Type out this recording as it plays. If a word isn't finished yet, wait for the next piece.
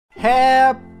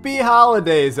Happy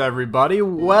holidays, everybody.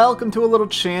 Welcome to a little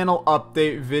channel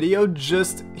update video.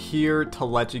 Just here to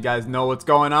let you guys know what's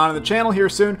going on in the channel here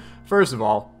soon. First of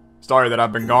all, sorry that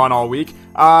I've been gone all week.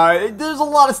 There's a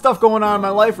lot of stuff going on in my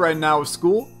life right now with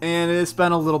school, and it's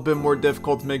been a little bit more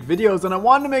difficult to make videos, and I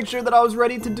wanted to make sure that I was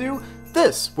ready to do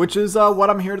this, which is what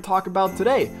I'm here to talk about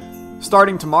today.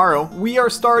 Starting tomorrow, we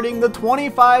are starting the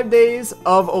 25 days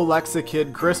of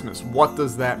OLEXAKID Christmas. What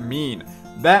does that mean?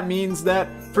 That means that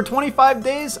for 25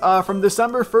 days, from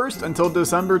December 1st until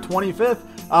December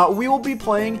 25th, we will be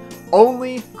playing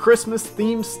only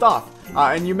Christmas-themed stuff.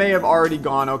 And you may have already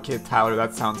gone, okay, Tyler,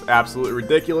 that sounds absolutely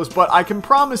ridiculous, but I can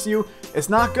promise you it's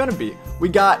not going to be. We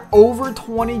got over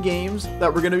 20 games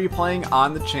that we're going to be playing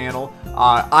on the channel.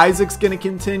 Isaac's going to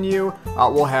continue.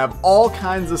 We'll have all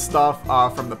kinds of stuff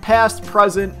from the past,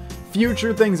 present,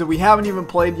 future, things that we haven't even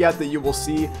played yet that you will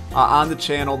see on the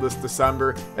channel this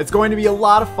December. It's going to be a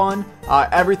lot of fun.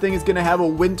 Everything is going to have a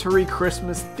wintry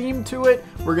Christmas theme to it.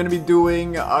 We're going to be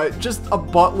doing just a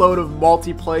buttload of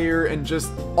multiplayer and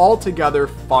just altogether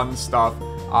fun stuff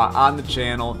on the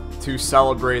channel to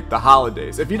celebrate the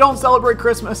holidays. If you don't celebrate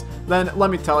Christmas, then let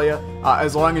me tell you,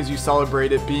 as long as you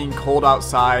celebrate it being cold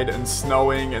outside and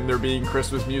snowing and there being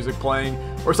Christmas music playing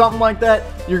or something like that,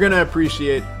 you're going to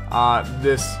appreciate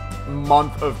this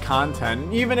month of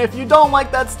content. Even if you don't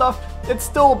like that stuff, it's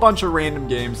still a bunch of random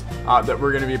games that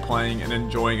we're going to be playing and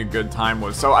enjoying a good time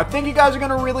with. So I think you guys are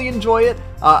going to really enjoy it.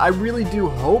 I really do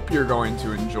hope you're going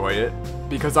to enjoy it,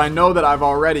 because I know that I've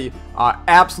already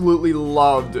absolutely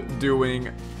loved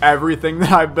doing everything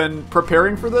that I've been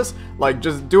preparing for this. Like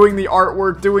just doing the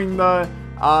artwork, doing the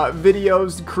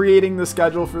videos, creating the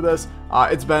schedule for this.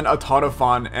 It's been a ton of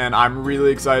fun, and I'm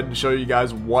really excited to show you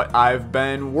guys what I've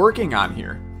been working on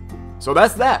here. So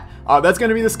that's that. That's going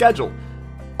to be the schedule.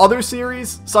 Other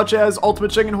series, such as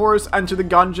Ultimate Chicken Horse, Enter the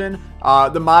Gungeon,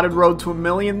 the modded Road to a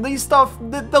Million, these stuff,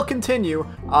 they'll continue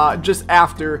just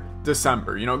after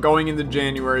December. You know, going into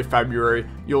January, February,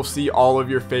 you'll see all of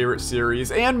your favorite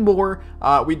series and more.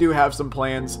 We do have some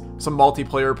plans, some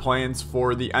multiplayer plans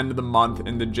for the end of the month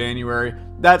into January.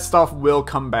 That stuff will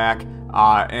come back,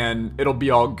 and it'll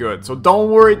be all good. So don't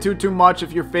worry too much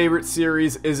if your favorite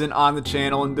series isn't on the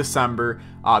channel in December.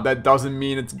 That doesn't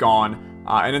mean it's gone.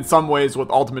 And in some ways, with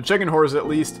Ultimate Chicken Horse at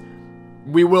least,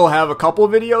 we will have a couple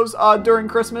of videos during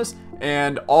Christmas.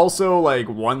 And also, like,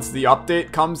 once the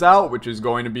update comes out, which is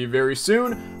going to be very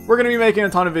soon, we're going to be making a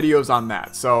ton of videos on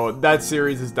that. So that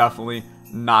series is definitely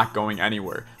not going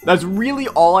anywhere. That's really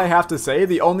all I have to say.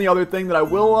 The only other thing that I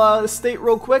will state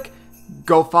real quick,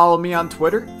 go follow me on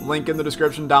Twitter, link in the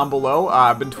description down below.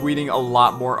 I've been tweeting a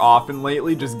lot more often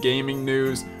lately, just gaming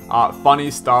news, funny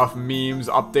stuff, memes,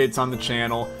 updates on the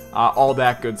channel, all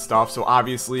that good stuff. So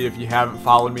obviously, if you haven't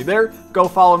followed me there, go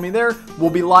follow me there.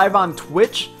 We'll be live on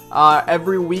Twitch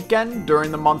every weekend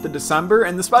during the month of December,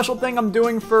 and the special thing I'm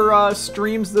doing for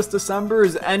streams this December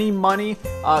is any money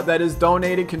that is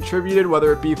donated, contributed,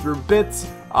 whether it be through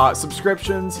bits,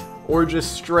 subscriptions, or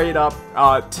just straight up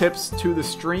tips to the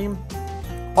stream.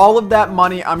 All of that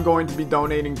money I'm going to be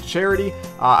donating to charity.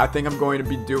 I think I'm going to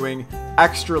be doing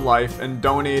Extra Life and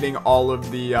donating all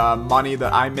of the money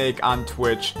that I make on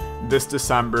Twitch this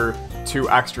December to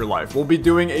Extra Life. We'll be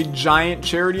doing a giant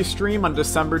charity stream on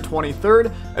December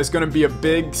 23rd. It's going to be a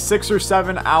big 6 or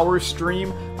 7 hour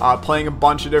stream, playing a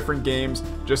bunch of different games,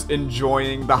 just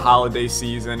enjoying the holiday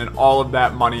season, and all of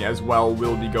that money as well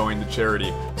will be going to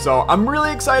charity. So I'm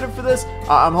really excited for this.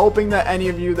 I'm hoping that any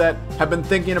of you that have been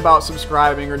thinking about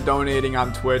subscribing or donating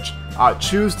on Twitch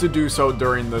choose to do so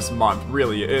during this month.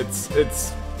 Really,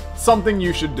 it's something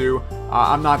you should do.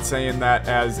 I'm not saying that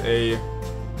as a,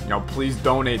 you know, please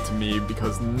donate to me,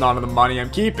 because none of the money I'm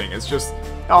keeping. It's just,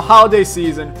 you know, holiday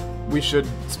season, we should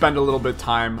spend a little bit of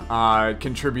time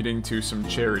contributing to some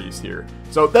charities here.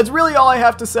 So that's really all I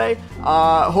have to say.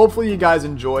 Hopefully you guys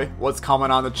enjoy what's coming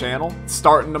on the channel.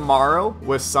 Starting tomorrow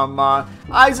with some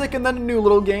Isaac, and then a new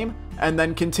little game, and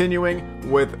then continuing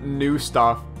with new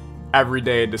stuff every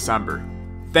day in December.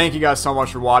 Thank you guys so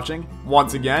much for watching.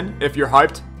 Once again, if you're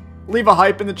hyped, leave a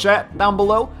hype in the chat down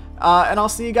below, and I'll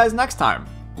see you guys next time.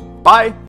 Bye!